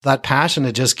that passion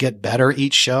to just get better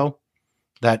each show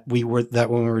that when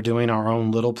we were doing our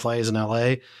own little plays in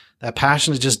LA, that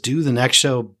passion to just do the next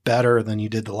show better than you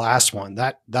did the last one.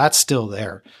 That's still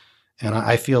there. And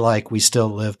I feel like we still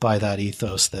live by that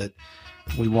ethos that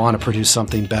we want to produce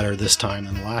something better this time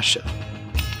than the last show.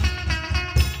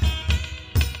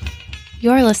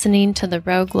 You're listening to The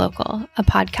Rogue Local, a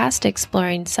podcast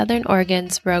exploring Southern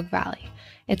Oregon's Rogue Valley,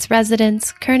 its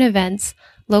residents, current events,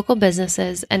 local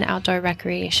businesses, and outdoor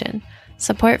recreation.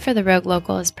 Support for The Rogue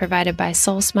Local is provided by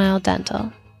Soul Smile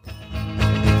Dental.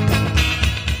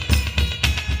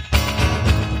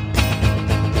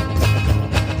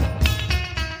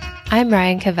 I'm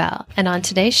Ryan Cavell, and on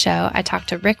today's show, I talked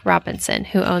to Rick Robinson,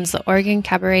 who owns the Oregon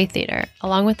Cabaret Theater,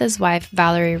 along with his wife,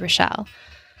 Valerie Rochelle.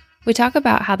 We talk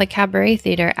about how the Cabaret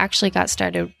Theater actually got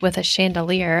started with a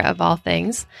chandelier, of all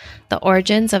things, the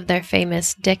origins of their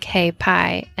famous Dick Hay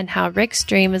pie, and how Rick's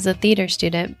dream as a theater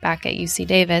student back at UC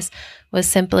Davis was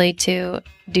simply to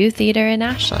do theater in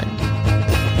Ashland.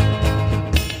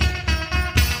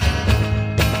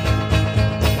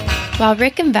 While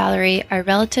Rick and Valerie are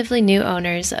relatively new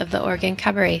owners of the Oregon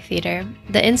Cabaret Theater,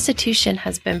 the institution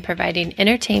has been providing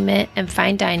entertainment and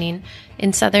fine dining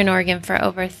in Southern Oregon for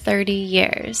over 30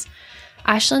 years.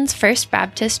 Ashland's First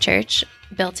Baptist Church,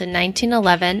 built in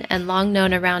 1911 and long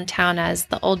known around town as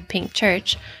the Old Pink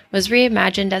Church, was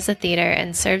reimagined as a theater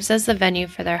and serves as the venue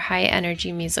for their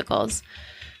high-energy musicals.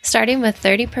 Starting with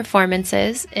 30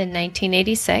 performances in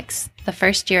 1986, the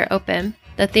first year open,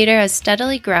 the theater has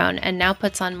steadily grown and now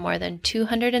puts on more than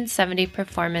 270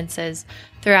 performances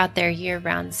throughout their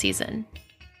year-round season.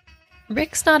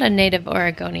 Rick's not a native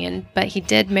Oregonian, but he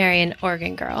did marry an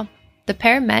Oregon girl. The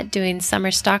pair met doing summer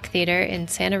stock theater in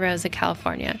Santa Rosa,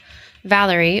 California.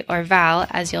 Valerie, or Val,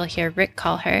 as you'll hear Rick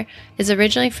call her, is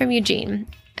originally from Eugene,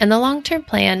 and the long-term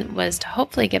plan was to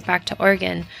hopefully get back to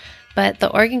Oregon, but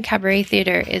the Oregon Cabaret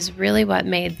Theater is really what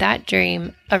made that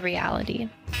dream a reality.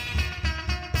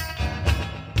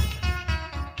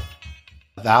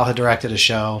 Val had directed a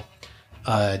show.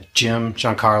 Jim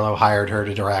Giancarlo hired her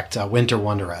to direct Winter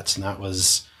Wonderettes, and that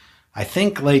was, I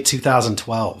think, late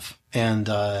 2012. And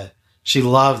she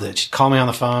loved it. She'd call me on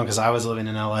the phone because I was living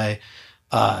in LA.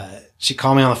 She'd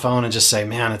call me on the phone and just say,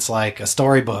 man, it's like a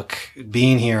storybook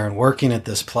being here and working at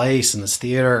this place and this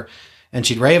theater. And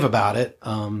she'd rave about it.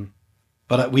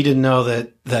 But we didn't know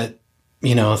that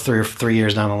you know, 3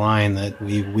 years down the line that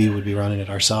we would be running it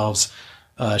ourselves.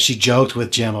 She joked with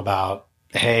Jim about,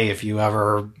 hey, if you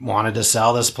ever wanted to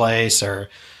sell this place,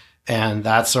 and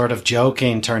that sort of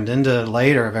joking turned into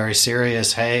later a very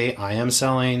serious, hey, I am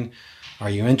selling. Are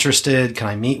you interested? Can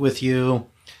I meet with you?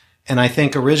 And I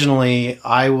think originally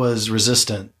I was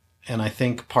resistant. And I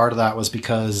think part of that was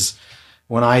because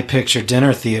when I pictured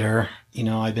dinner theater, you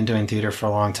know, I've been doing theater for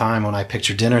a long time. When I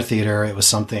pictured dinner theater, it was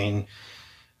something,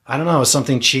 I don't know, it was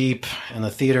something cheap, and the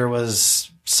theater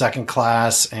was second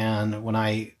class. And when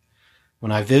I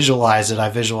visualized it, I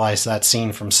visualized that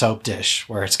scene from Soap Dish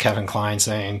where it's Kevin Kline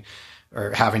saying,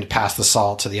 or having to pass the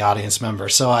salt to the audience member.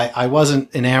 So I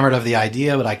wasn't enamored of the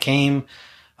idea, but I came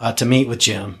to meet with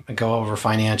Jim and go over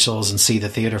financials and see the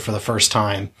theater for the first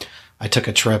time. I took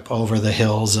a trip over the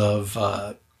hills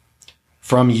of,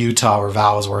 from Utah, where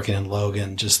Val was working in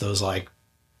Logan, just those like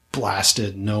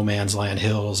blasted no man's land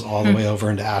hills all the way over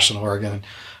into Ashland, Oregon,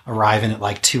 arriving at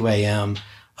like 2 a.m.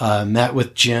 Met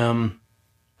with Jim.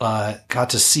 Got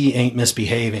to see Ain't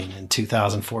Misbehaving in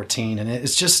 2014. And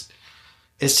it's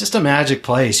just a magic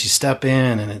place. You step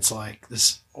in and it's like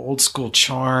this old school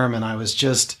charm. And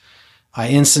I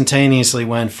instantaneously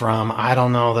went from, I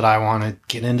don't know that I want to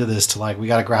get into this, to like, we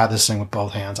got to grab this thing with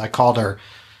both hands. I called her,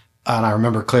 and I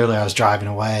remember clearly I was driving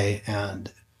away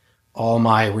and all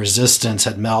my resistance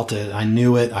had melted. I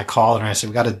knew it. I called her and I said,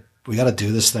 we got to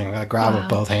do this thing. We got to grab it with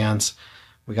both hands.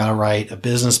 We got to write a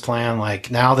business plan.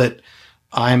 Like, now that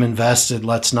I'm invested,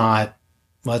 let's not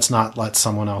let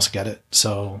someone else get it.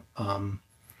 So,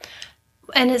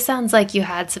 and it sounds like you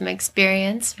had some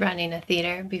experience running a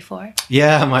theater before.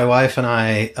 Yeah, my wife and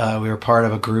I, we were part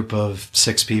of a group of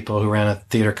 6 people who ran a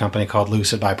theater company called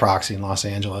Lucid by Proxy in Los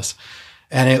Angeles.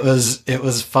 And it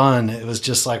was fun. It was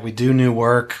just like, we do new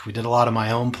work. We did a lot of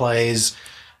my own plays.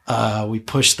 We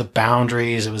pushed the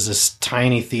boundaries. It was this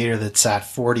tiny theater that sat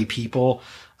 40 people.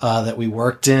 That we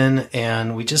worked in,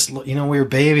 and we just, you know, we were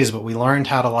babies, but we learned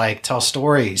how to like tell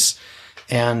stories,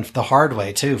 and the hard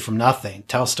way too, from nothing,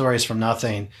 tell stories from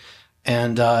nothing.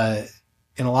 And,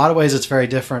 in a lot of ways it's very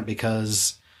different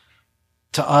because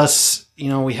to us, you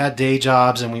know, we had day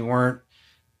jobs and we weren't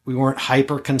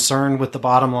hyper concerned with the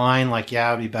bottom line. Like,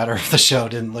 yeah, it'd be better if the show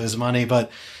didn't lose money,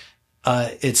 but,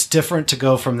 it's different to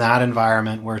go from that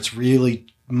environment where it's really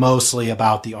mostly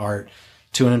about the art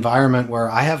to an environment where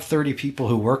I have 30 people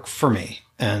who work for me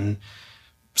and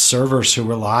servers who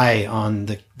rely on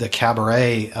the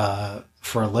cabaret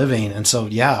for a living. And so,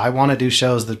 yeah, I want to do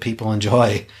shows that people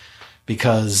enjoy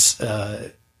because,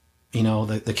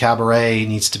 the cabaret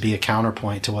needs to be a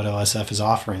counterpoint to what OSF is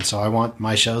offering. So I want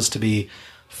my shows to be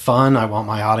fun. I want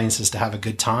my audiences to have a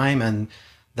good time. And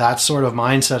that sort of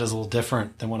mindset is a little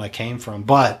different than what I came from.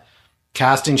 But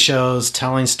casting shows,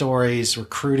 telling stories,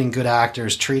 recruiting good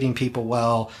actors, treating people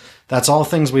well, that's all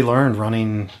things we learned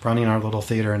running our little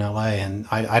theater in LA. And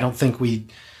I don't think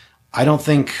we'd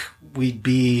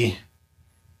be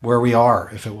where we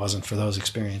are if it wasn't for those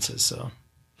experiences. So,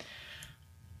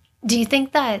 do you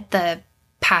think that the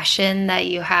passion that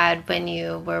you had when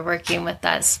you were working with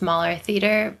that smaller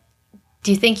theater,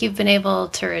 do you think you've been able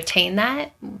to retain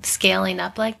that scaling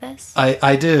up like this?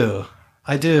 I do.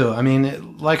 I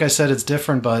mean, like I said, it's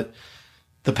different, but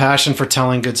the passion for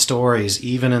telling good stories,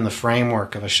 even in the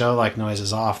framework of a show like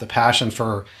Noises Off, the passion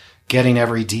for getting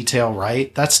every detail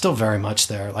right, that's still very much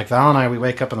there. Like Val and I, we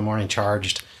wake up in the morning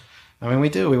charged. I mean, we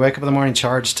do. We wake up in the morning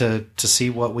charged to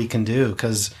see what we can do.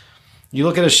 Because you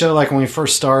look at a show like when we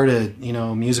first started,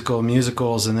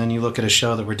 musicals, and then you look at a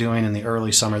show that we're doing in the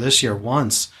early summer this year,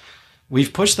 Once.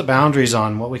 We've pushed the boundaries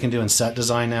on what we can do in set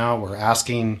design now. We're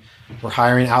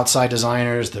hiring outside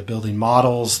designers. They're building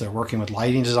models. They're working with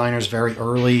lighting designers very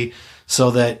early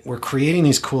so that we're creating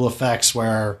these cool effects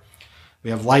where we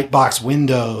have light box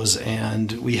windows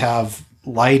and we have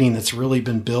lighting that's really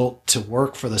been built to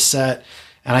work for the set.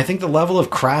 And I think the level of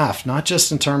craft, not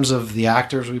just in terms of the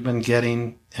actors we've been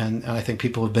getting, and I think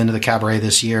people who've been to the cabaret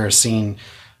this year have seen $1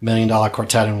 Million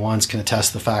Quartet and Once can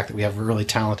attest to the fact that we have really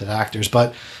talented actors.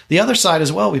 But the other side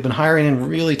as well, we've been hiring in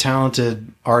really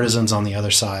talented artisans on the other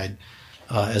side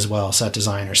as well, set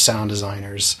designers, sound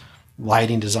designers,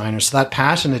 lighting designers. So that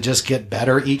passion to just get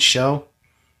better each show,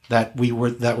 that when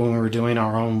we were doing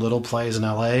our own little plays in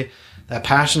LA, that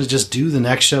passion to just do the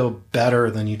next show better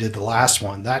than you did the last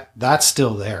one, that's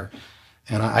still there.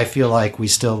 And I feel like we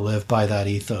still live by that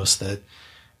ethos that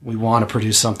we want to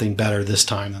produce something better this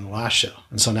time than the last show.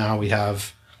 And so now we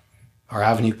have our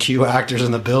Avenue Q actors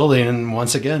in the building. And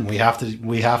once again, we have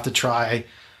to try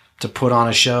to put on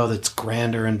a show that's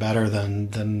grander and better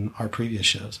than our previous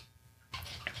shows.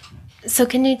 So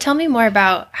can you tell me more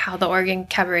about how the Oregon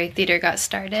Cabaret Theater got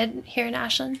started here in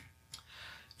Ashland?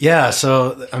 Yeah.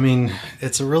 So, I mean,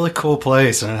 it's a really cool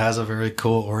place and it has a very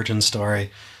cool origin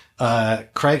story.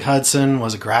 Craig Hudson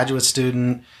was a graduate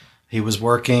student. He was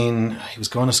going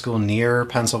to school near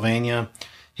Pennsylvania.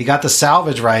 He got the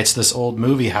salvage rights to this old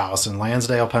movie house in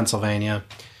Lansdale, Pennsylvania.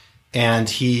 And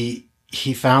he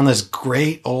found this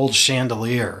great old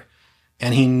chandelier.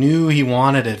 And he knew he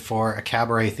wanted it for a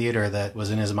cabaret theater that was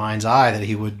in his mind's eye that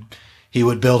he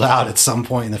would build out at some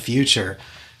point in the future.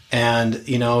 And,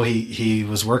 he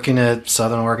was working at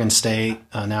Southern Oregon State,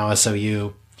 now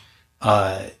SOU,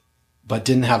 but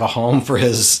didn't have a home for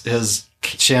his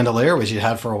chandelier, which he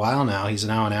had for a while now. He's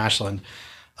now in Ashland.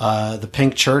 The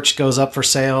Pink Church goes up for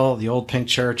sale. The old Pink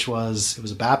Church was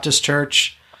a Baptist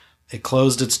church. It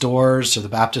closed its doors, so the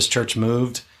Baptist church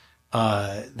moved.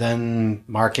 Then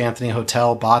Mark Anthony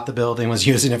Hotel bought the building, was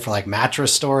using it for like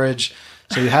mattress storage.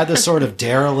 So you had this sort of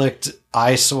derelict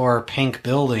eyesore pink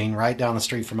building right down the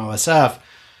street from OSF.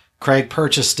 Craig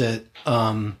purchased it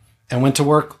and went to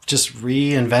work just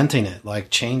reinventing it, like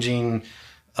changing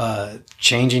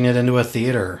it into a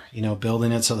theater,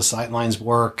 building it so the sight lines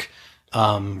work,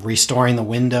 restoring the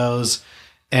windows.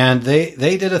 And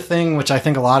they did a thing which I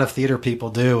think a lot of theater people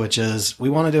do, which is we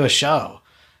want to do a show.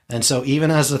 And so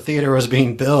even as the theater was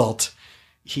being built,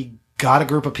 he got a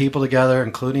group of people together,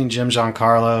 including Jim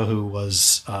Giancarlo, who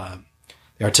was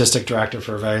the artistic director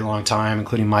for a very long time,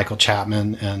 including Michael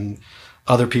Chapman and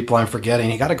other people I'm forgetting.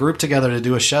 He got a group together to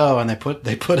do a show, and they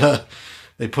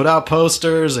put out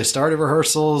posters. They started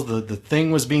rehearsals. The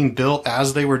thing was being built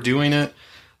as they were doing it.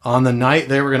 On the night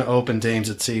they were going to open Dames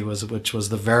at Sea, which was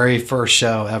the very first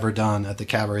show ever done at the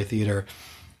Cabaret Theater.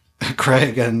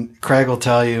 Craig will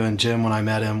tell you, and Jim, when I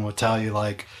met him, will tell you,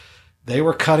 like, they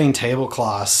were cutting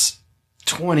tablecloths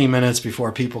 20 minutes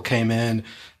before people came in.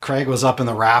 Craig was up in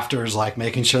the rafters, like,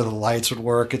 making sure the lights would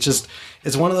work. It's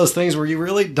one of those things where you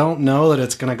really don't know that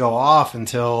it's going to go off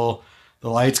until the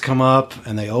lights come up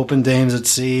and they open Dames at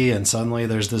Sea, and suddenly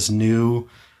there's this new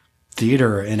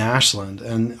theater in Ashland.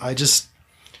 And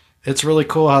it's really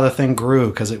cool how the thing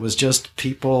grew, because it was just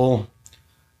people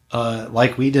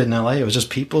like we did in LA. It was just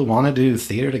people who wanted to do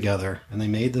theater together, and they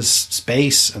made this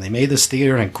space and they made this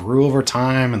theater, and it grew over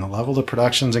time, and the level of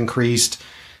productions increased,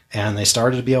 and they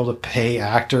started to be able to pay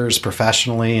actors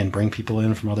professionally and bring people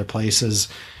in from other places.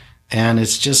 And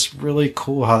it's just really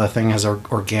cool how the thing has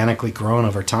organically grown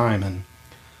over time. And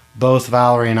both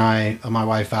Valerie and I, my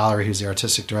wife Valerie, who's the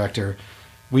artistic director,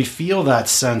 we feel that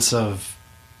sense of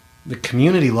the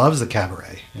community loves the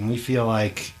cabaret, and we feel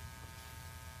like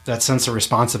that sense of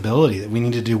responsibility that we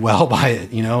need to do well by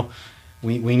it. You know,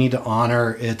 we need to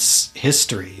honor its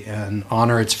history and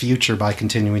honor its future by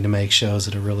continuing to make shows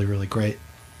that are really, really great.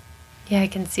 Yeah, I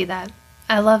can see that.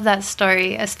 I love that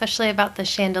story, especially about the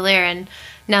chandelier. And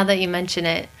now that you mention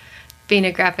it, being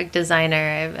a graphic designer,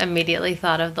 I immediately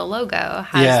thought of the logo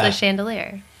has the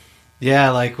chandelier. Yeah,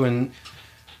 like when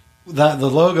the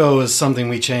logo is something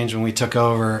we changed when we took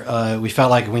over. We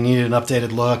felt like we needed an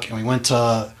updated look, and we went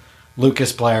to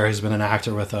Lucas Blair, who's been an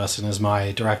actor with us and is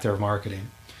my director of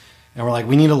marketing. And we're like,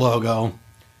 we need a logo.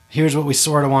 Here's what we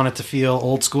sort of want it to feel,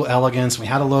 old school elegance. We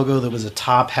had a logo that was a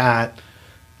top hat.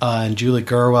 And Julie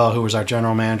Gerwell, who was our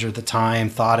general manager at the time,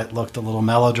 thought it looked a little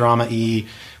melodrama-y.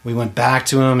 We went back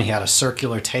to him. He had a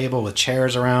circular table with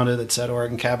chairs around it that said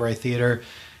Oregon Cabaret Theater.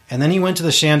 And then he went to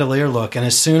the chandelier look. And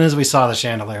as soon as we saw the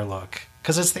chandelier look,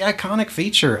 because it's the iconic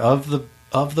feature of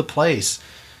the place,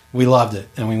 we loved it.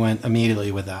 And we went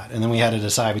immediately with that. And then we had to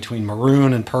decide between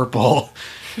maroon and purple.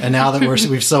 And now that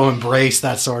we've so embraced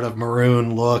that sort of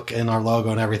maroon look in our logo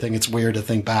and everything, it's weird to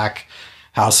think back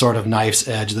how sort of knife's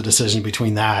edge the decision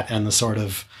between that and the sort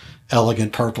of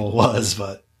elegant purple was.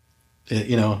 But,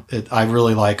 I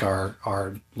really like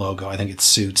our logo. I think it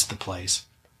suits the place.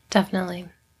 Definitely.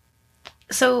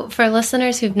 So for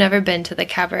listeners who've never been to the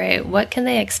cabaret, what can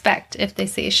they expect if they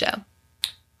see a show?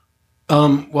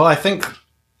 Well, I think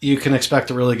you can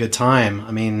expect a really good time.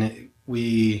 I mean,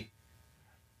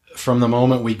 from the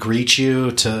moment we greet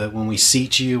you to when we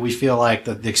seat you, we feel like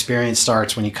the experience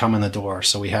starts when you come in the door.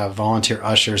 So we have volunteer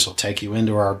ushers who'll take you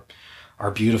into our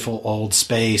beautiful old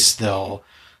space. They'll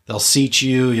seat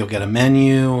you. You'll get a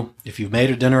menu. If you've made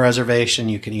a dinner reservation,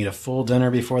 you can eat a full dinner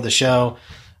before the show.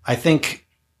 I think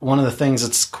one of the things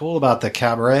that's cool about the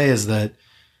cabaret is that,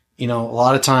 a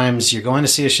lot of times you're going to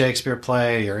see a Shakespeare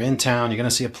play, you're in town, you're going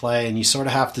to see a play, and you sort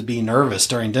of have to be nervous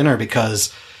during dinner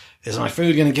because is my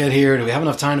food going to get here? Do we have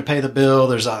enough time to pay the bill?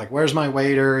 There's like, where's my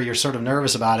waiter? You're sort of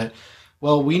nervous about it.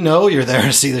 Well, we know you're there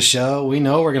to see the show. We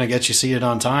know we're going to get you seated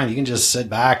on time. You can just sit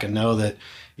back and know that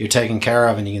you're taken care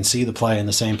of and you can see the play in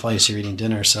the same place you're eating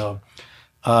dinner. So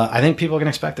I think people can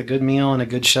expect a good meal and a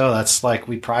good show. That's like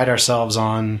we pride ourselves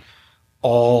on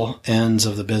all ends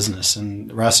of the business. And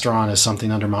the restaurant is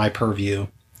something under my purview.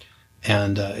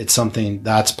 And it's something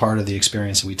that's part of the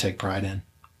experience that we take pride in.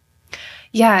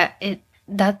 Yeah,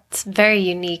 that's very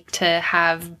unique to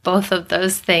have both of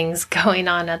those things going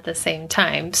on at the same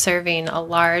time, serving a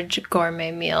large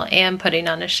gourmet meal and putting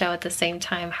on a show at the same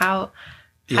time. How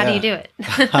do you do it?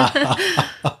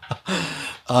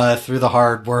 Through the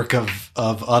hard work of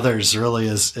others really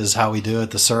is how we do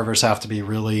it. The servers have to be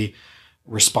really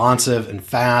responsive and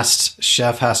fast.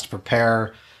 Chef has to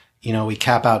prepare. We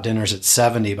cap out dinners at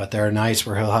 70, but there are nights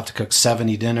where he'll have to cook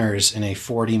 70 dinners in a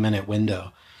 40-minute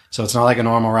window. So it's not like a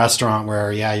normal restaurant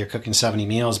where, you're cooking 70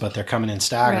 meals, but they're coming in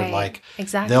staggered. Right.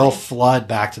 Exactly. They'll flood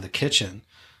back to the kitchen.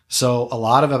 So a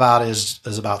lot of about is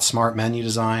about smart menu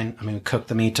design. I mean, we cook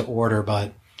the meat to order,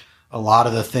 but a lot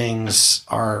of the things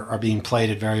are being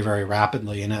plated very, very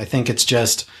rapidly. And I think it's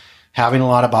just having a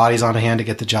lot of bodies on hand to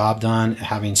get the job done,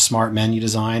 having smart menu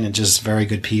design, and just very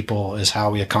good people is how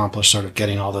we accomplish sort of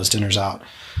getting all those dinners out,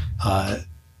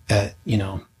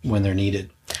 when they're needed.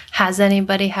 Has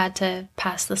anybody had to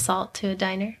pass the salt to a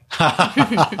diner?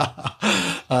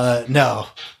 No,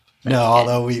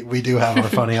 although we do have our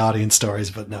funny audience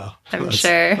stories, but no. I'm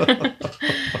sure.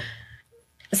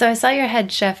 So I saw your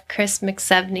head chef, Chris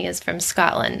McSeveny, is from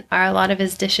Scotland. Are a lot of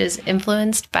his dishes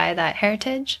influenced by that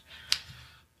heritage?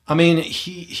 I mean,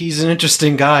 he's an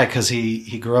interesting guy because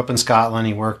he grew up in Scotland.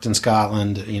 He worked in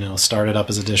Scotland, started up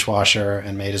as a dishwasher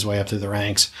and made his way up through the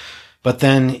ranks. But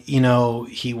then,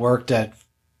 he worked at,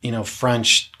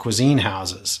 French cuisine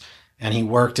houses, and he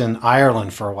worked in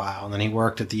Ireland for a while, and then he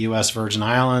worked at the U.S. Virgin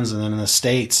Islands and then in the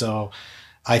States. So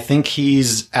I think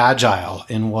he's agile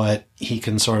in what he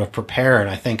can sort of prepare. And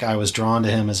I think I was drawn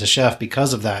to him as a chef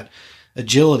because of that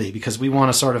agility, because we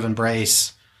want to sort of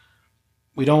embrace,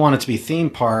 we don't want it to be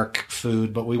theme park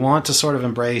food, but we want to sort of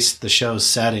embrace the show's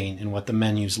setting and what the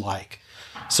menu's like.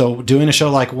 So doing a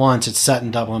show like Once, it's set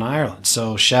in Dublin, Ireland.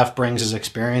 So chef brings his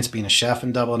experience being a chef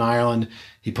in Dublin, Ireland.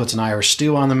 He puts an Irish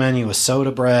stew on the menu with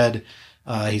soda bread.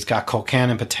 He's got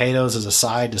Colcannon potatoes as a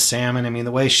side to salmon. I mean,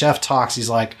 the way chef talks, he's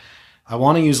like, I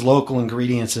want to use local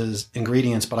ingredients,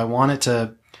 but I want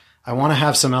to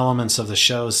have some elements of the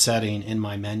show's setting in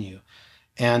my menu.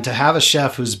 And to have a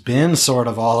chef who's been sort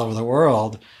of all over the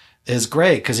world is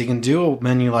great because he can do a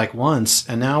menu like once,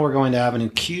 and now we're going to Avenue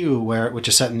Q, which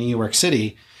is set in New York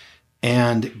City,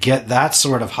 and get that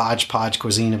sort of hodgepodge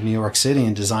cuisine of New York City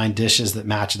and design dishes that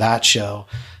match that show.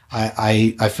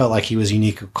 I felt like he was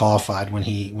uniquely qualified when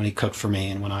he cooked for me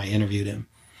and when I interviewed him.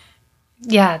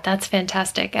 Yeah, that's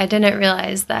fantastic. I didn't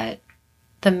realize that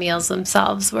the meals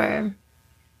themselves were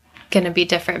going to be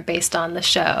different based on the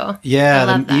show.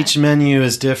 Yeah, each menu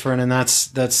is different, and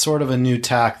that's sort of a new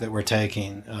tack that we're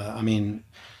taking.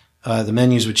 The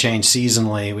menus would change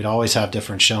seasonally. We'd always have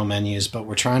different show menus, but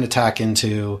we're trying to tack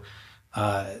into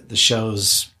the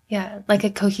show's... Yeah, like a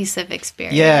cohesive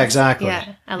experience. Yeah, exactly.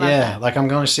 Yeah, I love that. Like I'm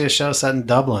going to see a show set in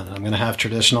Dublin. I'm going to have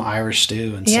traditional Irish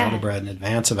stew and soda bread in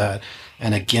advance of that,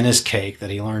 and a Guinness cake that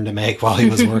he learned to make while he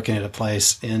was working at a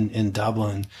place in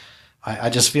Dublin.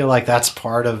 I just feel like that's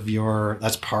part of your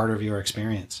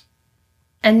experience.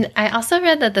 And I also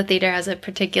read that the theater has a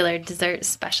particular dessert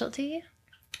specialty.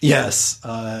 Yes,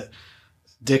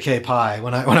 Dickey pie.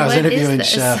 When I was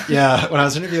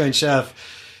interviewing Chef,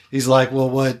 he's like, "Well,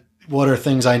 what are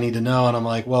things I need to know?" And I'm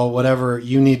like, "Well, whatever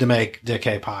you need to make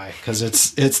Dickey pie, because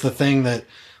it's the thing that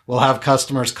will have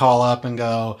customers call up and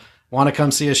go, want to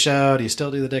come see a show? Do you still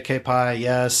do the Dickey pie?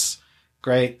 Yes."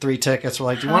 Great, 3 tickets. We're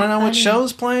like, do you want to know what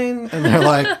show's playing? And they're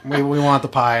like, we want the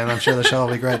pie, and I'm sure the show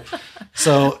will be great.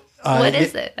 So, what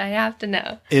is it? I have to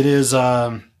know. It is.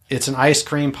 It's an ice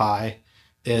cream pie.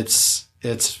 It's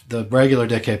the regular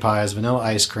Dickey pie is vanilla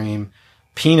ice cream,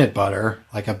 peanut butter,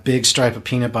 like a big stripe of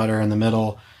peanut butter in the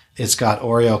middle. It's got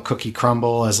Oreo cookie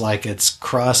crumble as like its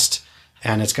crust,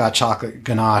 and it's got chocolate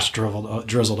ganache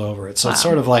drizzled over it. So It's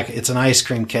sort of like it's an ice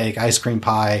cream cake, ice cream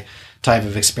pie type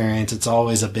of experience. It's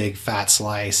always a big fat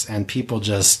slice, and people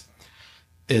just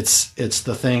it's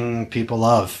the thing people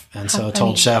love. And so I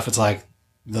told Chef, it's like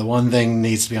the one thing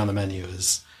needs to be on the menu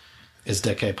is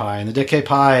Dickey pie. And the Dickey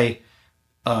pie,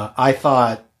 I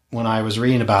thought when I was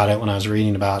reading about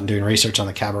and doing research on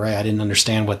the cabaret, I didn't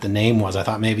understand what the name was. I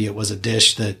thought maybe it was a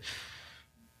dish that,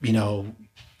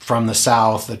 from the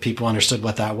South, that people understood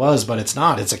what that was, but it's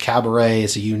not. It's a cabaret.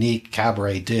 It's a unique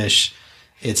cabaret dish.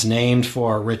 It's named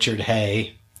for Richard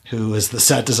Hay, who is the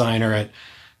set designer at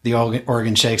the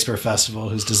Oregon Shakespeare Festival,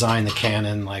 who's designed the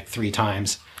canon like 3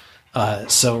 times.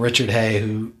 So Richard Hay,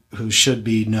 who should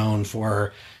be known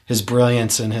for his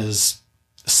brilliance and his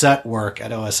set work at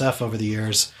OSF over the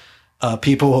years,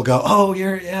 people will go, "Oh,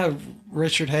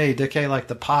 Richard Hay, Dickey like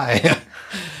the pie,"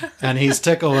 and he's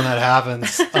tickled when that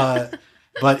happens.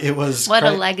 But it was a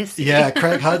legacy. Yeah,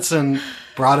 Craig Hudson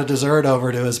brought a dessert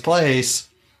over to his place.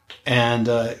 And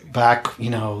back,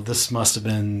 this must have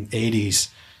been 80s,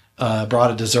 brought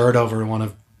a dessert over to one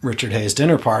of Richard Hay's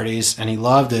dinner parties, and he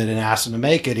loved it and asked him to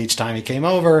make it each time he came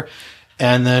over.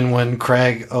 And then when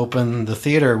Craig opened the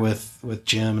theater with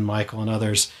Jim and Michael and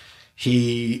others,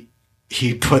 he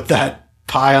put that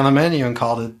pie on the menu and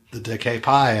called it the Dickey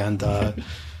pie. And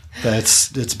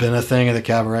it's been a thing at the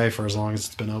cabaret for as long as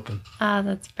it's been open. Ah,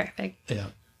 that's perfect. Yeah.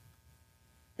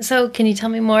 So can you tell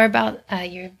me more about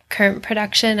your current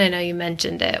production? I know you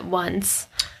mentioned it once.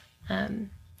 And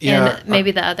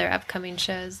maybe the other upcoming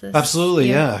shows. Absolutely,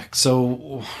 yeah.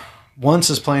 So Once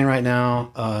is playing right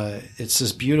now. It's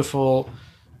this beautiful...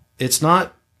 It's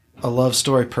not a love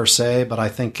story per se, but I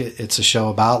think it's a show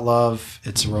about love.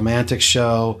 It's a romantic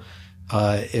show.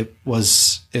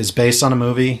 Is based on a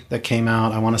movie that came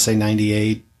out, I want to say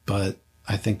 98, but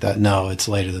I think it's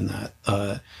later than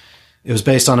that. It was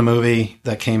based on a movie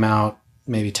that came out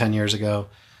maybe 10 years ago.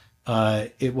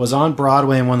 It was on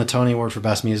Broadway and won the Tony Award for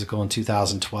Best Musical in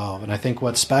 2012. And I think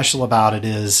what's special about it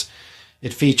is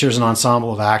it features an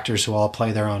ensemble of actors who all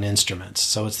play their own instruments.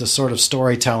 So it's this sort of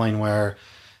storytelling where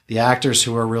the actors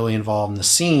who are really involved in the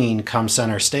scene come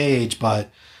center stage, but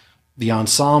the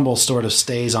ensemble sort of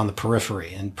stays on the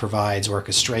periphery and provides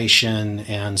orchestration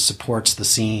and supports the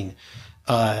scene.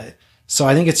 So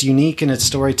I think it's unique in its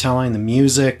storytelling. The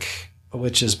music,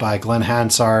 which is by Glenn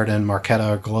Hansard and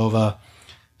Marketa Glova,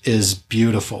 is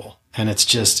beautiful. And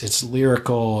it's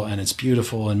lyrical and it's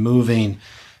beautiful and moving.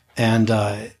 And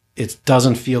it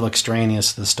doesn't feel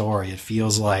extraneous to the story. It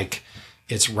feels like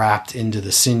it's wrapped into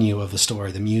the sinew of the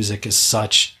story. The music is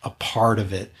such a part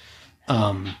of it.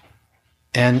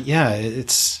 And yeah,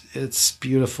 it's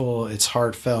beautiful. It's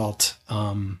heartfelt.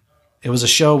 It was a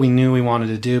show we knew we wanted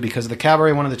to do because the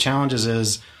cabaret, one of the challenges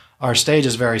is our stage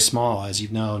is very small. As you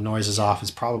know, Noises Off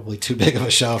is probably too big of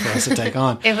a show for us to take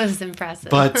on. It was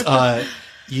impressive. But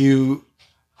you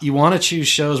want to choose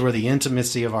shows where the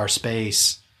intimacy of our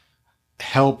space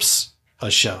helps a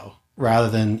show rather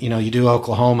than, you do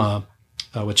Oklahoma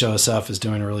which OSF is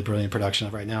doing a really brilliant production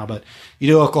of right now. But you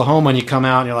do Oklahoma and you come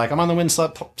out and you're like, I'm on the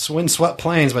windswept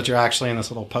plains, but you're actually in this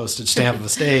little postage stamp of a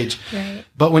stage. Right.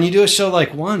 But when you do a show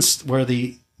like Once, where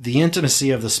the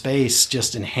intimacy of the space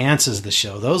just enhances the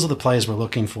show, those are the plays we're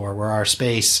looking for, where our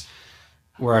space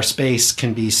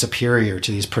can be superior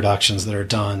to these productions that are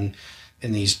done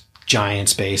in these giant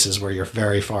spaces where you're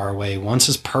very far away. Once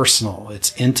is personal,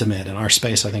 it's intimate, and our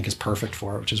space, I think, is perfect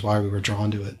for it, which is why we were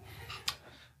drawn to it.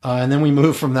 And then we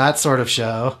move from that sort of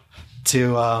show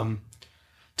to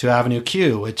Avenue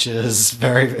Q, which is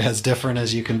very as different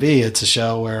as you can be. It's a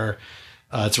show where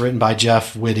it's written by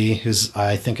Jeff Whitty, who's,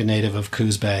 I think, a native of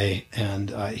Coos Bay,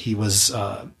 and he was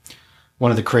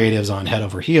one of the creatives on Head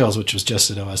Over Heels, which was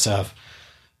just at OSF.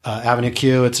 Avenue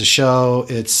Q, it's a show.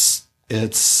 It's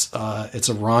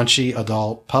a raunchy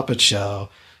adult puppet show.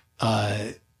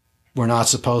 We're not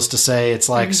supposed to say it's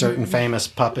like certain famous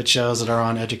puppet shows that are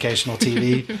on educational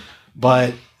TV,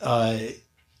 but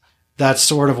that's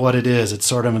sort of what it is. It's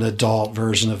sort of an adult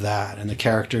version of that, and the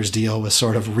characters deal with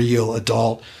sort of real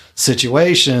adult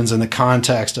situations in the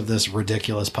context of this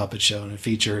ridiculous puppet show, and it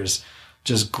features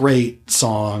just great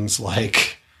songs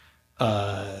like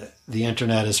 "The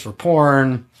Internet is for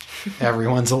Porn,"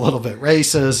 "Everyone's a Little Bit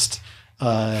Racist."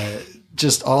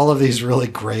 Just all of these really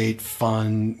great,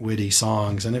 fun, witty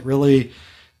songs. And it really,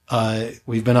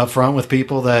 we've been upfront with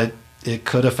people that it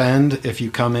could offend if you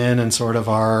come in and sort of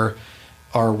are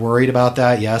worried about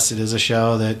that. Yes, it is a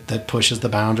show that pushes the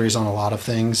boundaries on a lot of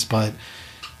things, but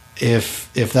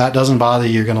if that doesn't bother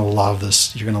you, you're going to love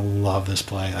this. You're going to love this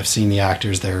play. I've seen the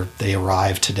actors there. They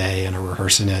arrive today and are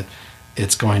rehearsing it.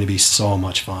 It's going to be so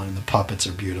much fun. The puppets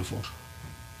are beautiful.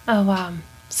 Oh, wow.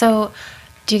 So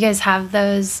do you guys have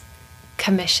those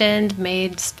commissioned,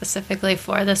 made specifically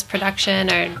for this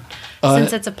production, or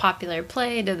since it's a popular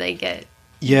play, do they get?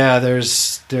 Yeah,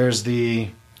 there's the.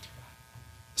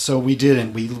 So we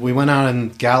didn't. We went out,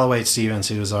 and Galloway Stevens,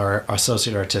 who was our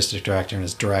associate artistic director and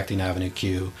is directing Avenue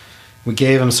Q, we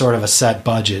gave him sort of a set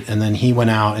budget, and then he went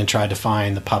out and tried to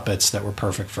find the puppets that were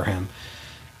perfect for him.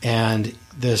 And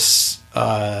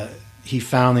he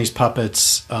found these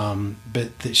puppets, but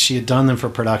she had done them for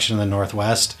production in the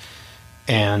Northwest,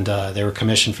 and they were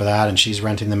commissioned for that, and she's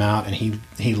renting them out, and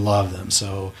he loved them.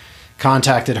 So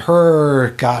contacted her,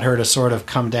 got her to sort of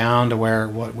come down to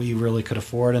what we really could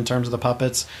afford in terms of the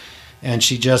puppets, and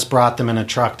she just brought them in a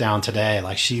truck down today.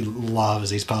 Like, she loves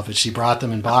these puppets. She brought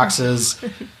them in boxes.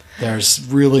 There's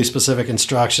really specific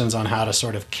instructions on how to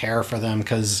sort of care for them,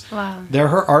 because they're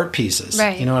her art pieces.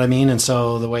 Right. You know what I mean? And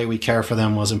so the way we care for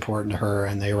them was important to her,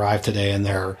 and they arrived today, and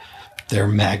they're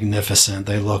magnificent.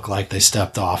 They look like they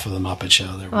stepped off of the Muppet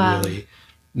Show. They're really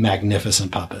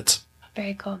magnificent puppets.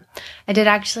 Very cool. I did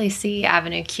actually see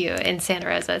Avenue Q in Santa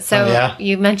Rosa. So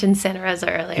you mentioned Santa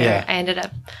Rosa earlier. Yeah.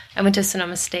 I went to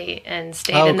Sonoma State and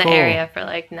stayed in the area for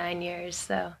like 9 years.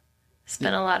 So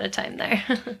spent a lot of time there.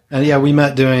 And we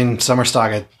met doing summer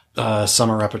stock at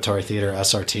Summer Repertory Theater,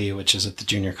 SRT, which is at the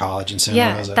junior college in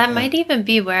Santa Rosa. That might even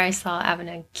be where I saw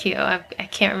Avenue Q. I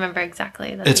can't remember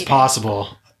exactly. It's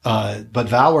possible. But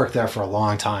Val worked there for a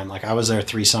long time. Like, I was there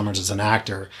 3 summers as an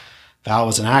actor. Val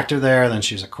was an actor there, then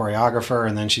she was a choreographer,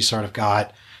 and then she sort of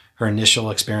got her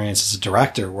initial experience as a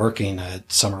director working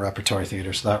at Summer Repertory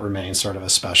Theater. So that remains sort of a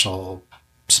special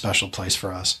place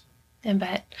for us. I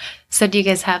bet. So do you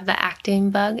guys have the acting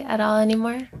bug at all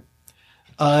anymore?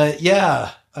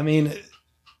 Yeah. I mean,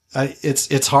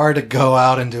 it's hard to go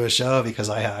out and do a show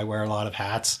because I wear a lot of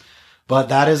hats. But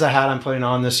that is a hat I'm putting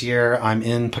on this year. I'm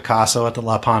in Picasso at the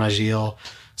La Panagile.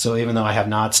 So even though I have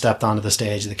not stepped onto the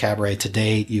stage of the cabaret to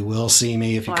date, you will see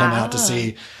me if you come out to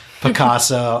see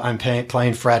Picasso. I'm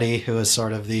playing Freddie, who is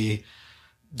sort of the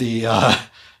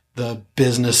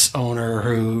business owner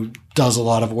who does a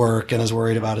lot of work and is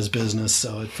worried about his business.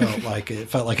 So it felt like a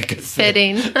good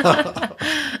fitting.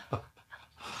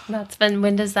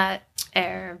 When does that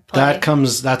air play?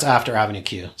 That's after Avenue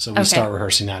Q. So we start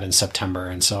rehearsing that in September,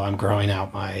 and so I'm growing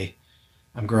out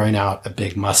a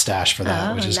big mustache for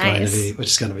that, which is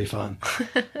going to be fun.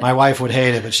 My wife would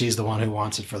hate it, but she's the one who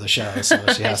wants it for the show, so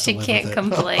she has to live with it. She can't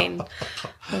complain.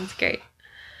 That's great.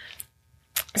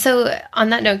 So on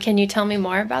that note, can you tell me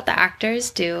more about the actors?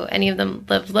 Do any of them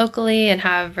live locally and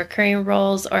have recurring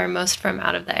roles, or most from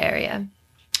out of the area?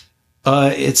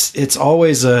 It's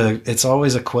always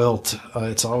a quilt.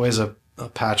 It's always a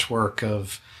patchwork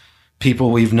of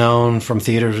people we've known from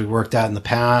theaters we worked at in the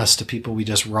past, to people we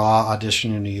just raw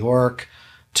auditioned in New York,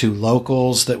 to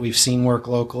locals that we've seen work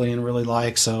locally and really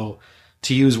like. So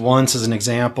to use Once as an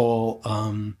example,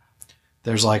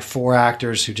 there's like 4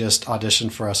 actors who just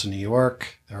auditioned for us in New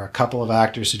York. There are a couple of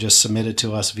actors who just submitted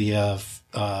to us via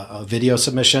a video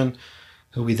submission.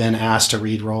 who we then asked to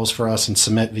read roles for us and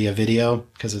submit via video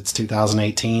because it's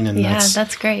 2018. And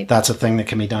that's great. That's a thing that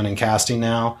can be done in casting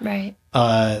now. Right.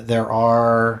 There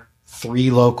are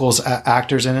 3 locals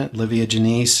actors in it. Livia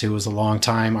Janice, who was a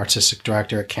longtime artistic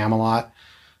director at Camelot,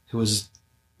 who was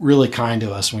really kind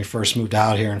to us when we first moved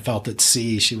out here and felt at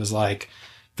sea. She was like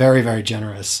very, very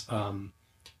generous.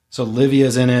 So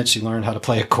Livia's in it. She learned how to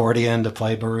play accordion, to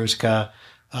play Barushka.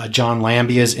 John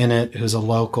Lambia's in it, who's a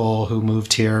local who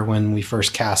moved here when we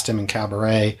first cast him in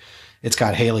Cabaret. It's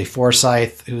got Haley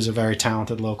Forsyth, who's a very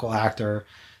talented local actor.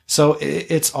 So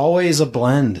it's always a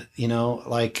blend,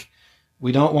 like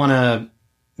we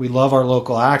love our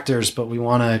local actors, but we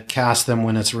want to cast them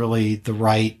when it's really the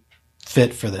right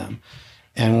fit for them.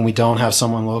 And when we don't have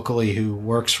someone locally who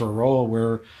works for a role,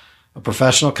 we're a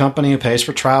professional company who pays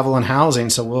for travel and housing.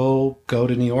 So we'll go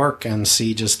to New York and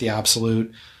see just the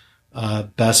absolute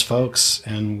best folks.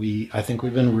 And I think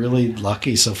we've been really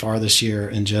lucky so far this year.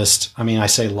 And I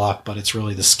say luck, but it's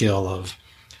really the skill of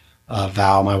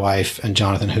Val, my wife, and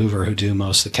Jonathan Hoover, who do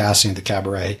most of the casting at the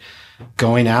Cabaret,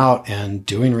 going out and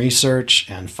doing research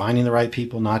and finding the right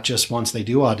people, not just once they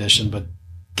do audition, but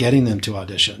getting them to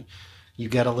audition. You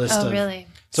get a list of... Oh, really?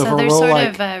 So they're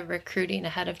sort of recruiting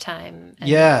ahead of time.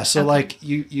 So like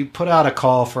you put out a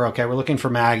call for, okay, we're looking for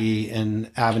Maggie in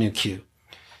Avenue Q.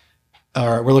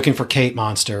 Or we're looking for Kate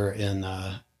Monster in,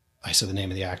 I said the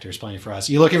name of the actor is playing for us.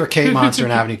 You're looking for Kate Monster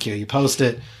in Avenue Q. You post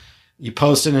it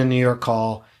in a New York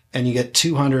call, and you get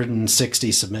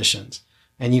 260 submissions.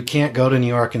 And you can't go to New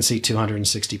York and see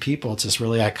 260 people. It's this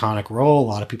really iconic role. A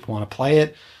lot of people want to play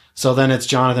it. So then it's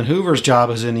Jonathan Hoover's job,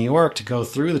 who's in New York, to go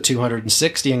through the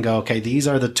 260 and go, okay, these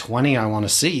are the 20 I want to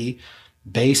see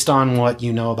based on what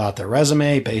you know about their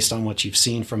resume, based on what you've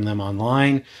seen from them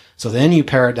online. So then you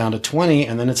pare it down to 20,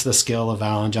 and then it's the skill of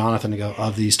Val and Jonathan to go,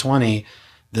 of these 20,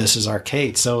 this is our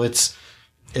Kate. So it's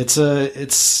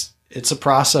a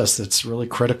process that's really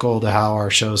critical to how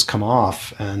our shows come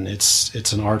off, and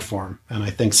it's an art form. And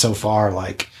I think so far,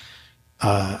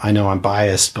 I know I'm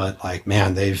biased, but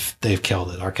man, they've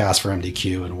killed it. Our cast for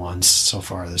MDQ and ones so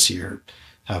far this year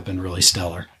have been really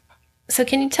stellar. So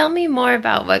can you tell me more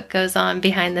about what goes on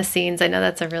behind the scenes? I know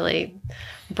that's a really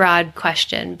broad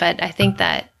question, but I think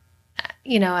that,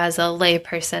 as a lay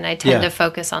person, I tend to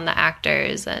focus on the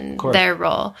actors and their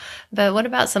role. But what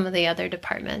about some of the other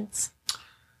departments?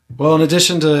 Well, in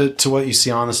addition to what you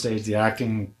see on the stage, the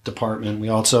acting department, we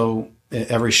also,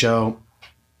 every show,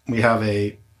 we have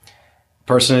a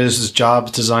person whose job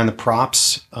to design the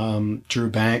props. Drew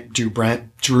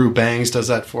Bangs does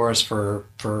that for us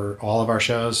for all of our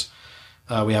shows.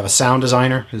 We have a sound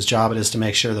designer whose job it is to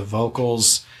make sure the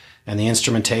vocals and the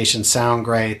instrumentation sound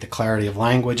great, the clarity of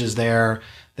language is there.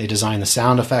 They design the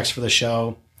sound effects for the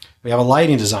show. We have a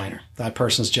lighting designer. That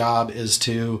person's job is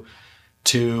to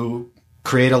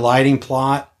create a lighting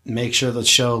plot, make sure the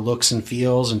show looks and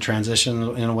feels and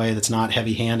transitions in a way that's not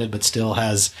heavy-handed, but still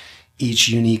has each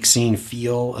unique scene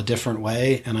feel a different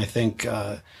way. And I think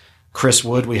Chris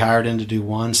Wood, we hired in to do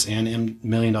once, and $1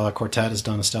 Million Quartet has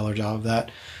done a stellar job of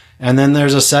that. And then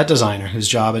there's a set designer whose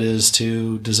job it is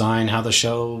to design how the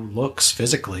show looks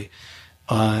physically.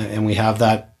 And we have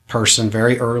that person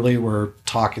very early.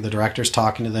 The director's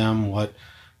talking to them. What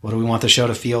do we want the show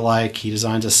to feel like? He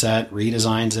designs a set,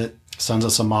 redesigns it, sends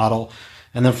us a model.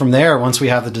 And then from there, once we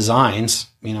have the designs,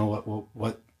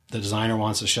 what the designer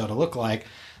wants the show to look like,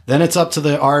 then it's up to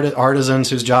the artisans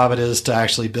whose job it is to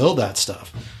actually build that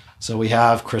stuff. So we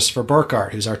have Christopher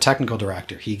Burkhardt, who's our technical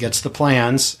director. He gets the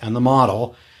plans and the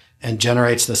model and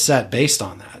generates the set based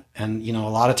on that. And, a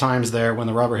lot of times there, when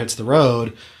the rubber hits the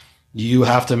road, you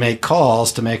have to make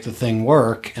calls to make the thing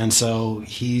work. And so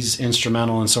he's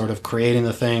instrumental in sort of creating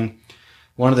the thing.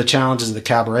 One of the challenges of the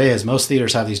Cabaret is most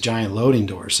theaters have these giant loading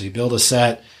doors. So you build a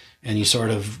set and you sort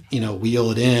of,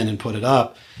 wheel it in and put it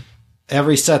up.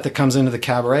 Every set that comes into the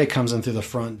Cabaret comes in through the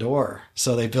front door.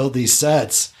 So they build these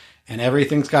sets, and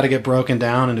everything's got to get broken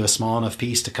down into a small enough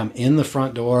piece to come in the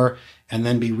front door and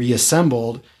then be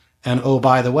reassembled. And oh,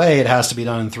 by the way, it has to be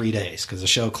done in 3 days because the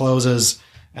show closes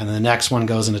and the next one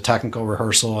goes into technical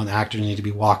rehearsal and the actors need to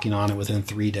be walking on it within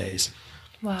 3 days.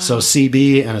 Wow. So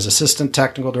CB and his assistant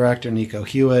technical director, Nico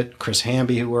Hewitt, Chris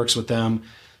Hamby, who works with them,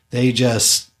 they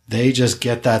just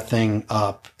get that thing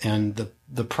up. And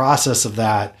the process of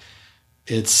that,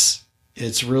 it's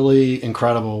really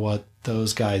incredible what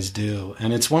those guys do.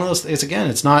 And it's one of those,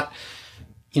 it's not,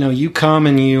 you come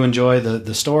and you enjoy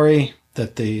the story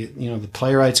that the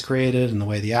playwrights created and the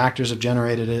way the actors have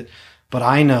generated it. But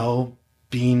I know,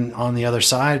 being on the other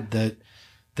side, that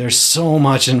there's so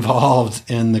much involved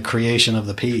in the creation of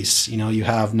the piece. You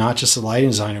have not just the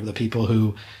lighting designer, but the people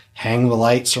who hang the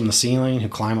lights from the ceiling, who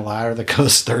climb a ladder that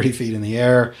goes 30 feet in the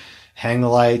air, hang the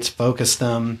lights, focus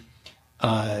them.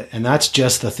 And that's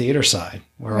just the theater side.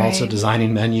 We're also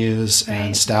designing menus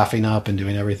and staffing up and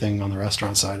doing everything on the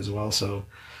restaurant side as well. So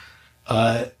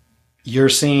you're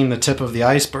seeing the tip of the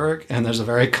iceberg, and there's a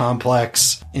very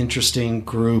complex, interesting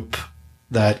group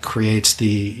that creates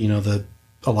a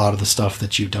lot of the stuff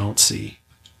that you don't see.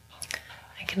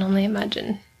 I can only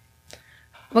imagine.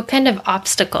 What kind of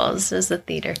obstacles does the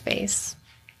theater face?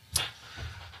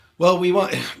 Well,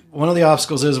 one of the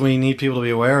obstacles is we need people to be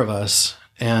aware of us.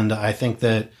 And I think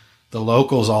that the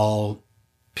locals, all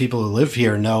people who live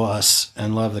here, know us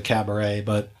and love the cabaret.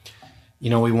 But,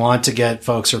 we want to get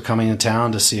folks who are coming to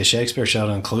town to see a Shakespeare show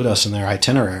to include us in their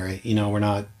itinerary. We're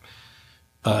not,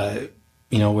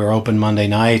 we're open Monday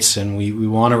nights, and we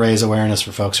want to raise awareness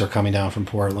for folks who are coming down from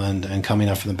Portland and coming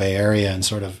up from the Bay Area, and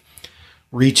sort of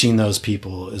reaching those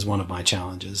people is one of my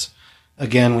challenges.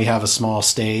 Again, we have a small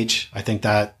stage. I think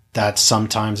that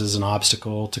sometimes is an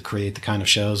obstacle to create the kind of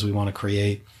shows we want to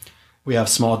create. We have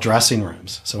small dressing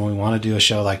rooms. So when we want to do a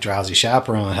show like Drowsy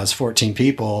Chaperone that has 14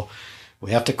 people,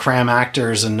 we have to cram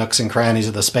actors in nooks and crannies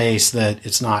of the space that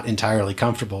it's not entirely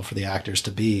comfortable for the actors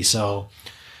to be. So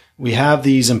we have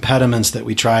these impediments that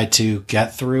we try to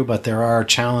get through, but there are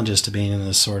challenges to being in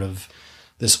this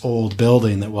old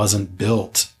building that wasn't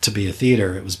built to be a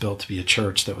theater. It was built to be a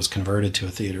church that was converted to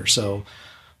a theater. So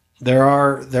there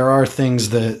are things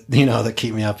that, that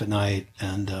keep me up at night.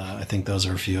 And I think those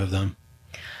are a few of them.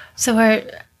 So are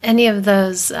any of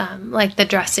those, like the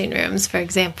dressing rooms, for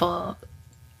example,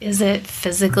 is it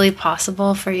physically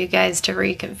possible for you guys to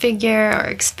reconfigure or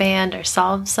expand or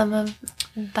solve some of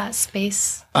that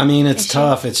space? I mean, it's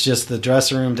tough. It's just the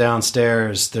dressing room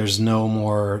downstairs. There's no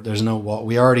wall.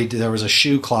 There was a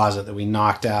shoe closet that we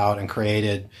knocked out and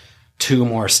created 2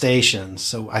 more stations.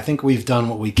 So I think we've done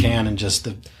what we can in just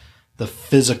the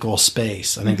physical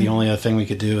space. I think the only other thing we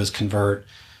could do is convert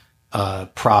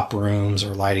prop rooms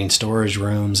or lighting storage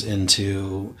rooms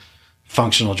into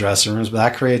functional dressing rooms, but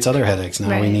that creates other headaches.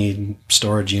 Now we need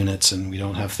storage units, and we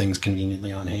don't have things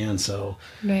conveniently on hand. So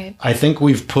I think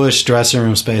we've pushed dressing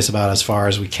room space about as far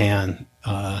as we can.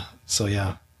 So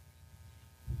yeah.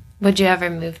 Would you ever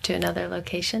move to another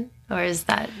location, or is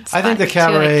that? I think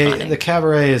the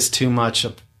cabaret is too much.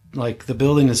 The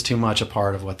building is too much a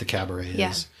part of what the cabaret is.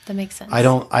 Yeah, that makes sense. I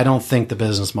don't think the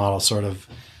business model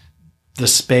the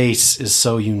space is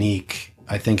so unique.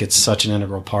 I think it's such an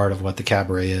integral part of what the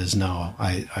cabaret is. No,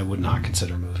 I would not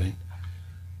consider moving.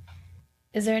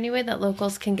 Is there any way that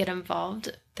locals can get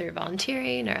involved through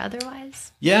volunteering or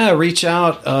otherwise? Yeah, reach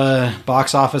out,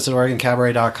 box office at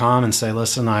OregonCabaret.com and say,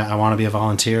 listen, I want to be a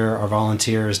volunteer. Our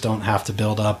volunteers don't have to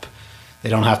build up. They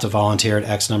don't have to volunteer at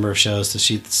X number of shows to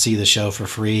see the show for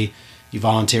free. You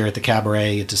volunteer at the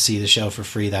cabaret, you get to see the show for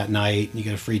free that night. You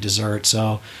get a free dessert.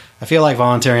 So I feel like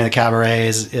volunteering at the cabaret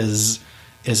is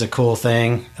a cool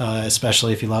thing,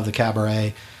 especially if you love the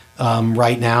cabaret.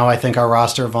 Right now, I think our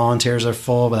roster of volunteers are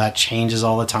full, but that changes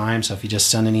all the time. So if you just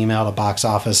send an email to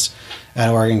boxoffice at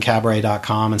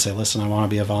OregonCabaret.com and say, listen, I want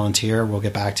to be a volunteer, we'll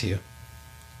get back to you.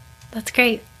 That's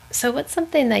great. So what's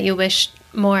something that you wish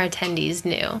more attendees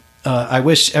knew? I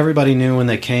wish everybody knew when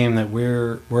they came that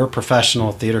we're a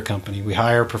professional theater company. We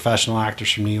hire professional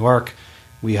actors from New York.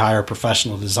 We hire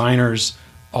professional designers.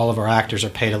 All of our actors are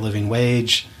paid a living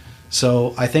wage.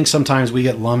 So I think sometimes we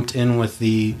get lumped in with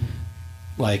we're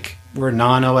a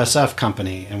non-OSF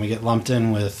company, and we get lumped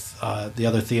in with the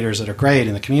other theaters that are great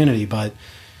in the community, but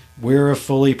we're a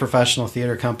fully professional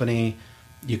theater company.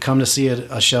 You come to see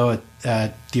a show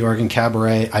at the Oregon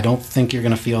Cabaret, I don't think you're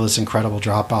going to feel this incredible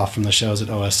drop-off from the shows at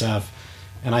OSF.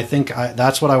 And I think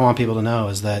that's what I want people to know,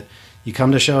 is that you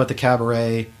come to show at the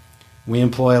Cabaret, we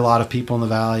employ a lot of people in the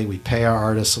Valley, we pay our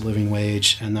artists a living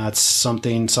wage, and that's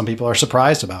something some people are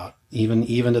surprised about, even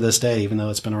to this day, even though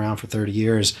it's been around for 30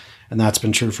 years, and that's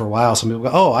been true for a while. Some people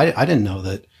go, oh, I didn't know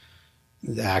that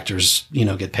the actors,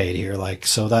 get paid here.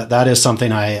 So that is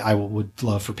something I would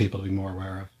love for people to be more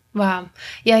aware of. Wow.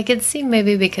 Yeah, I could see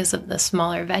maybe because of the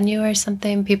smaller venue or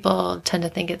something, people tend to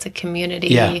think it's a community.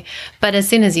 Yeah. But as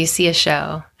soon as you see a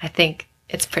show, I think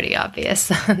it's pretty obvious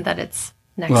that it's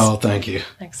next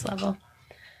level.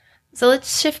 So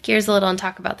let's shift gears a little and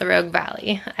talk about the Rogue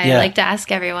Valley. I like to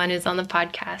ask everyone who's on the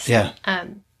podcast. Yeah.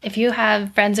 If you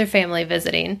have friends or family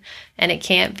visiting and it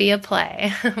can't be a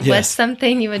play, what's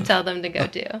something you would tell them to go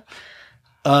do?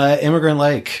 Immigrant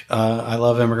Lake. I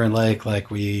love Immigrant Lake.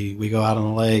 We go out on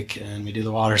the lake and we do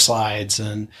the water slides,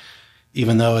 and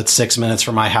even though it's 6 minutes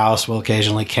from my house, we'll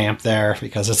occasionally camp there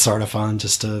because it's sort of fun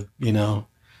just to,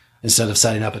 instead of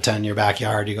setting up a tent in your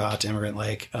backyard, you go out to Immigrant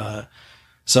Lake.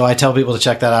 So I tell people to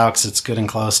check that out because it's good and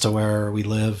close to where we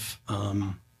live.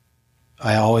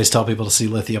 I always tell people to see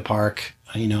Lithia Park.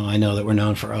 I know that we're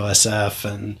known for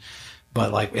OSF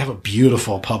but like we have a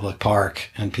beautiful public park,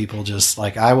 and people just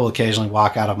like, I will occasionally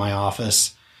walk out of my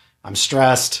office. I'm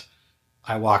stressed.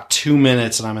 I walk 2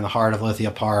 minutes and I'm in the heart of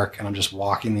Lithia Park, and I'm just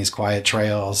walking these quiet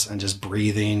trails and just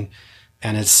breathing.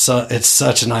 And it's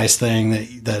such a nice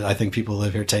thing that I think people who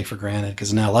live here take for granted.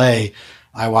 Because in LA,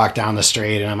 I walk down the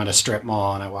street and I'm at a strip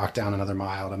mall, and I walk down another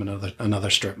mile and I'm at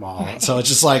another strip mall. Right. So it's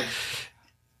just like,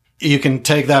 you can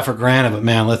take that for granted, but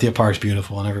man, Lithia Park's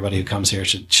beautiful, and everybody who comes here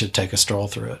should take a stroll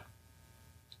through it.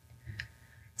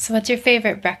 So what's your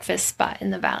favorite breakfast spot in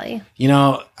the Valley?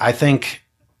 I think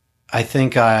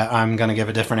I'm going to give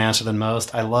a different answer than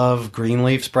most. I love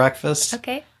Greenleaf's breakfast.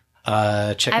 Okay.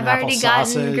 Chicken I've apple already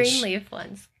sausage. gotten Greenleaf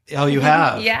ones. Oh, you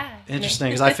have? Yeah. Interesting,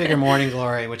 because I figure Morning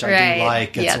Glory, which I do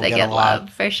like, they get a lot.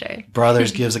 Love, for sure.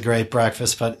 Brothers gives a great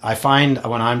breakfast, but I find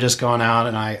when I'm just going out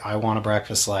and I want a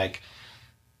breakfast like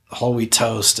whole wheat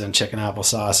toast and chicken apple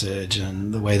sausage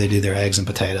and the way they do their eggs and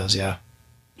potatoes, yeah.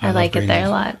 I like it there a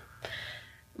lot.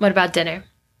 What about dinner?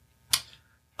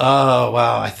 Oh,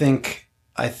 wow. I think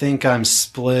I'm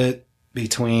split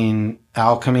between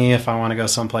Alchemy if I want to go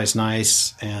someplace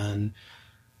nice, and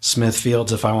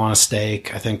Smithfield's if I want a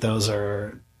steak. I think those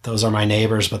are my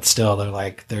neighbors, but still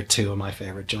they're two of my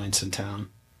favorite joints in town.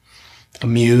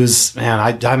 Amuse, man,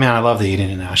 I love the eating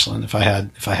in Ashland. If I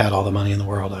had all the money in the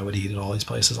world, I would eat at all these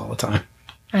places all the time.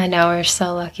 I know, we're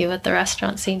so lucky with the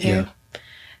restaurant scene here. Yeah.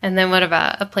 And then what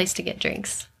about a place to get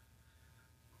drinks?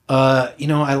 I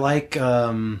like,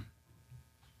 man,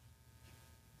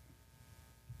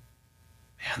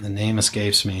 the name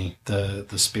escapes me. The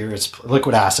spirits,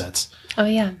 Liquid Assets. Oh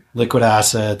yeah. Liquid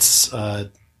Assets,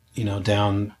 down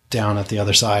at the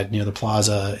other side near the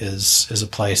plaza is a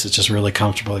place that's just really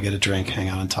comfortable to get a drink, hang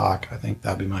out and talk. I think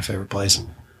that'd be my favorite place.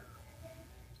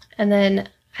 And then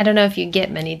I don't know if you get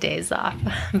many days off,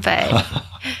 but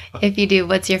if you do,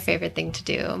 what's your favorite thing to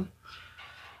do?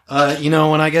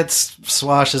 When I get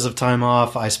swashes of time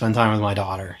off, I spend time with my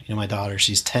daughter. My daughter,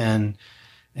 she's 10,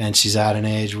 and she's at an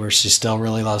age where she still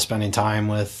really loves spending time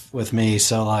with me.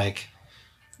 So like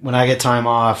when I get time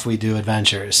off, we do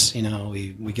adventures.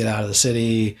 We get out of the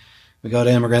city, we go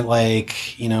to Immigrant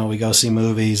Lake, we go see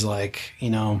movies. Like,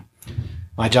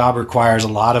 my job requires a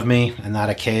lot of me, and that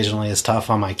occasionally is tough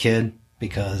on my kid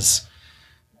because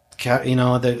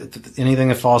anything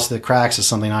that falls through the cracks is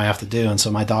something I have to do. And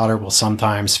so my daughter will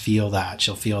sometimes feel that.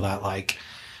 She'll feel that like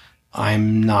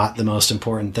I'm not the most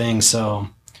important thing. So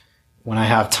when I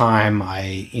have time,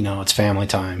 it's family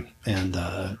time, and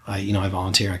I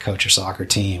volunteer. I coach her soccer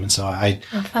team, and so I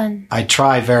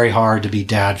try very hard to be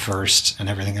dad first and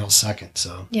everything else second.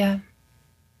 So yeah.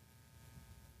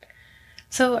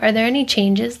 So are there any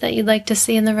changes that you'd like to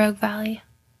see in the Rogue Valley?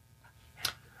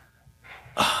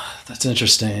 That's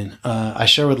interesting. I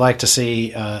sure would like to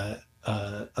see a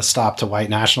stop to white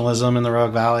nationalism in the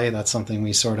Rogue Valley. That's something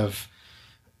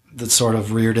that sort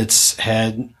of reared its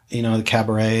head, the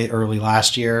cabaret early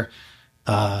last year.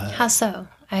 How so?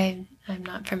 I'm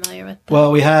not familiar with that.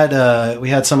 Well, we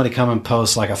had somebody come and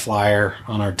post like a flyer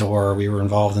on our door. We were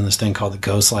involved in this thing called the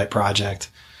Ghostlight Project.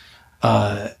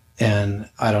 And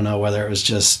I don't know whether it was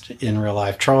just in real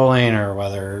life trolling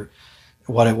or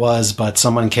what it was, but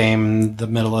someone came the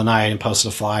middle of the night and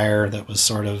posted a flyer that was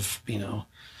sort of,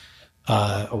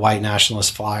 a white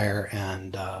nationalist flyer.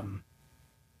 And,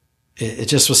 it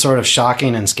just was sort of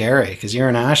shocking and scary because you're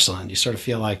in Ashland. You sort of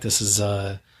feel like this is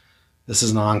an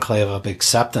enclave of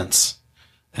acceptance.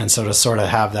 And so to sort of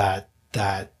have that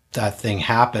thing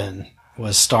happen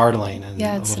was startling and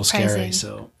a little surprising. Scary.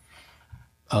 So,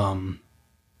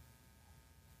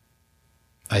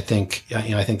 I think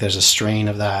there's a strain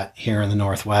of that here in the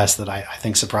Northwest that I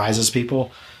think surprises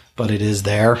people, but it is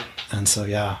there. And so,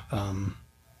 yeah.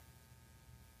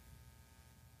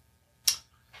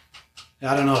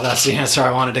 I don't know if that's the answer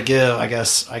I wanted to give. I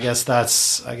guess,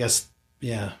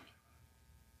 yeah.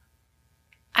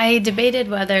 I debated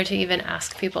whether to even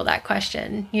ask people that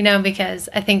question, because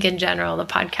I think in general, the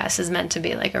podcast is meant to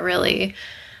be like a really,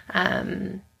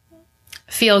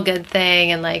 feel good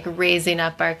thing and like raising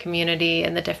up our community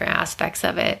and the different aspects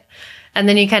of it. And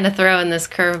then you kind of throw in this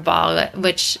curveball,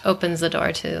 which opens the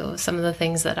door to some of the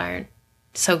things that aren't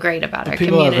so great about our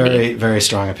people community. People have very, very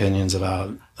strong opinions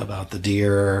about the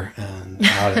deer and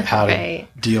how right.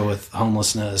 to deal with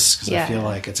homelessness. Cause yeah. I feel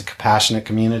like it's a compassionate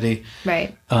community.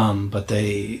 Right. But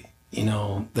they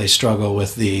struggle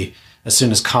with as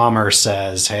soon as commerce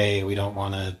says, hey, we don't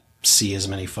want to see as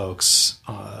many folks,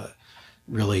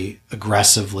 really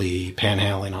aggressively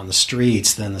panhandling on the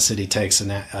streets, then the city takes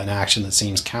an action that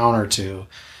seems counter to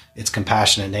its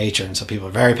compassionate nature. And so people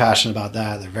are very passionate about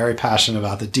that. They're very passionate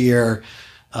about the deer.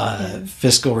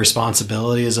 Fiscal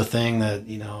responsibility is a thing that,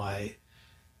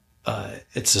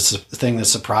 it's just a thing that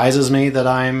surprises me that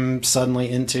I'm suddenly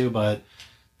into, but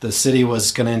the city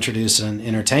was going to introduce an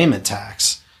entertainment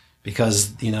tax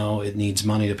because, it needs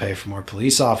money to pay for more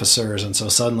police officers. And so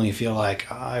suddenly you feel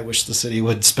like, I wish the city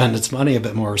would spend its money a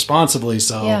bit more responsibly.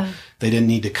 So they didn't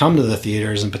need to come to the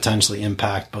theaters and potentially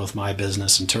impact both my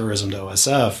business and tourism to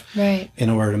OSF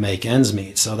in order to make ends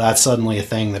meet. So that's suddenly a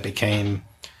thing that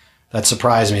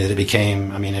surprised me that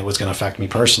it was going to affect me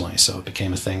personally. So it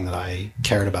became a thing that I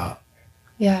cared about.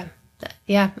 Yeah.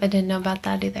 Yeah. I didn't know about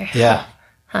that either. Yeah.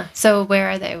 Huh. So where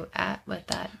are they at with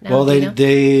that now? Well,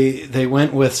 they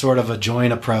went with sort of a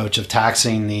joint approach of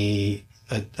taxing a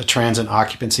transit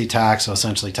occupancy tax, so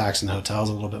essentially taxing the hotels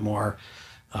a little bit more,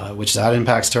 which that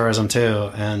impacts tourism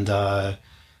too, and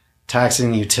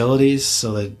taxing the utilities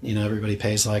so that everybody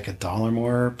pays like $1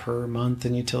 more per month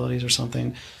in utilities or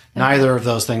something. Okay. Neither of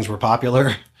those things were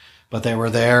popular, but they were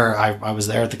there. I was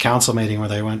there at the council meeting where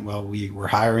they went, well, we're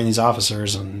hiring these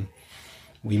officers and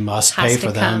we must pay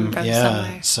for them.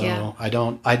 Yeah. So yeah. I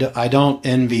don't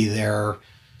envy them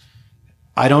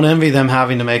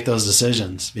having to make those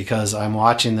decisions because I'm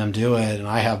watching them do it and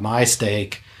I have my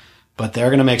stake, but they're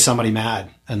going to make somebody mad.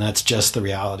 And that's just the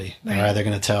reality. Right. They're either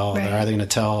going to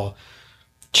tell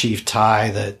Chief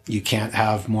Ty that you can't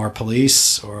have more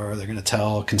police, or they're going to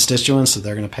tell constituents that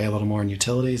they're going to pay a little more in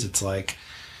utilities. It's like,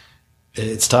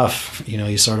 it's tough.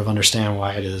 You sort of understand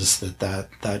why it is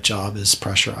that job is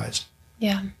pressurized.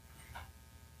 Yeah.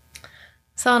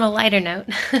 So on a lighter note,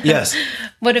 yes.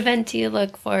 What event do you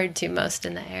look forward to most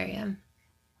in the area?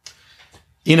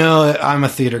 I'm a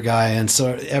theater guy, and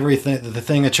so the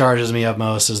thing that charges me up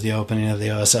most is the opening of the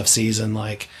OSF season.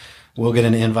 Like, we'll get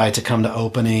an invite to come to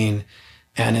opening,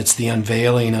 and it's the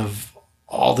unveiling of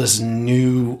all this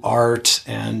new art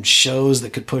and shows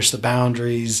that could push the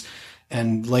boundaries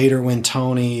and later win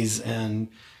Tonys and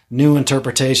new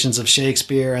interpretations of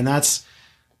Shakespeare. And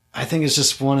I think it's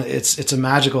just it's a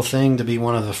magical thing to be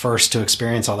one of the first to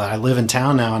experience all that. I live in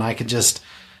town now and I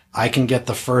can get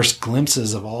the first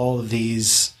glimpses of all of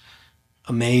these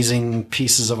amazing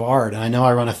pieces of art. And I know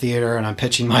I run a theater and I'm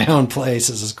pitching my own place.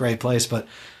 This is a great place, but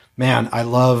man, I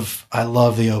love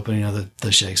the opening of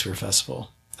the Shakespeare Festival.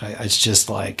 It's just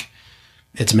like,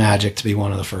 it's magic to be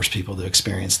one of the first people to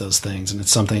experience those things. And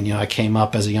it's something, I came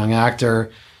up as a young actor.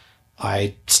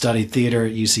 I studied theater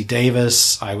at UC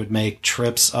Davis. I would make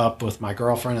trips up with my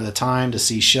girlfriend at the time to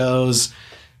see shows.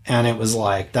 And it was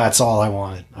like, that's all I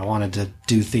wanted. I wanted to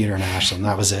do theater in Ashland.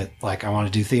 That was it. Like, I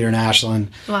wanted to do theater in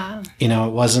Ashland. Wow.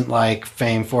 It wasn't like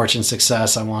fame, fortune,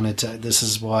 success. This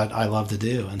is what I love to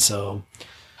do. And so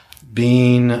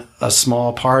being a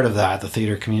small part of that, the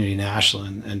theater community in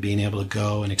Ashland, and being able to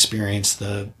go and experience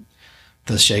the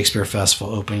Shakespeare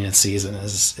Festival opening its season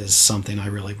is something I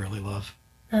really, really love.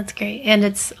 That's great. And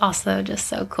it's also just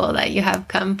so cool that you have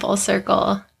come full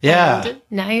circle. Yeah. And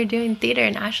now you're doing theater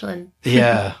in Ashland.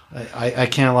 Yeah. I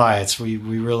can't lie. We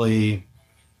really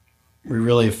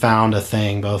found a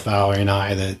thing, both Valerie and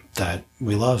I, that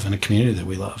we love, and a community that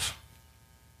we love.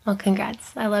 Well,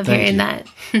 congrats. I love hearing that.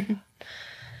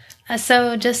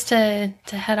 So just to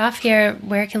head off here,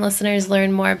 where can listeners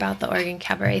learn more about the Oregon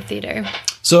Cabaret Theater?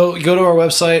 So you go to our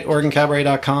website,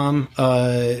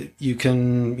 OregonCabaret.com. You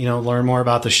can, learn more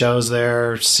about the shows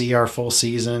there, see our full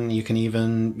season. You can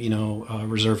even,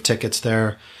 reserve tickets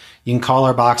there. You can call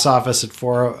our box office at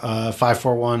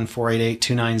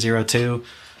 541-488-2902.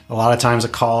 A lot of times a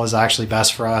call is actually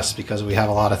best for us because we have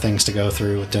a lot of things to go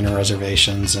through with dinner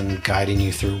reservations and guiding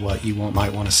you through what you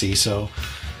might want to see. So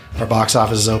our box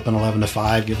office is open 11 to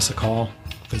 5. Give us a call.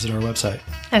 Visit our website.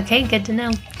 Okay, good to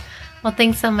know. Well,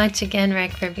 thanks so much again,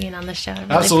 Rick, for being on the show. Really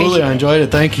Absolutely. I enjoyed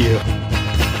it. Thank you.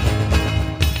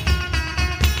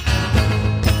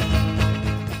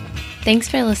 Thanks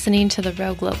for listening to The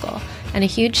Rogue Local, and a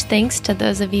huge thanks to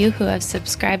those of you who have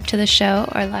subscribed to the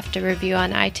show or left a review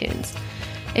on iTunes.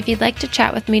 If you'd like to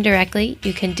chat with me directly,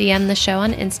 you can DM the show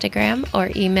on Instagram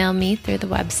or email me through the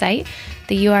website.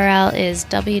 The URL is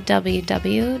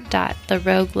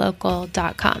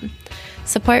www.theroguelocal.com.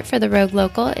 Support for The Rogue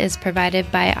Local is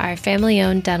provided by our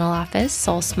family-owned dental office,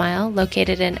 Soul Smile,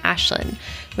 located in Ashland.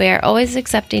 We are always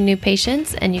accepting new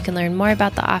patients, and you can learn more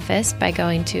about the office by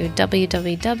going to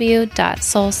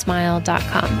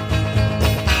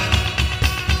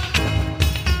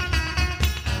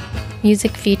www.soulsmile.com.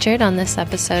 Music featured on this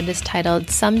episode is titled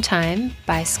Sometime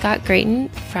by Scott Grayton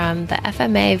from the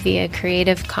FMA via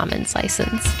Creative Commons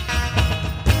license.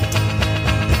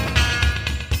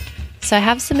 So I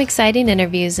have some exciting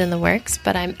interviews in the works,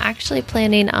 but I'm actually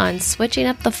planning on switching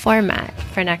up the format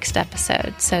for next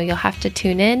episode, so you'll have to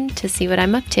tune in to see what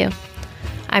I'm up to.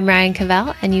 I'm Ryan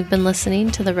Cavell, and you've been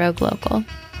listening to The Rogue Local.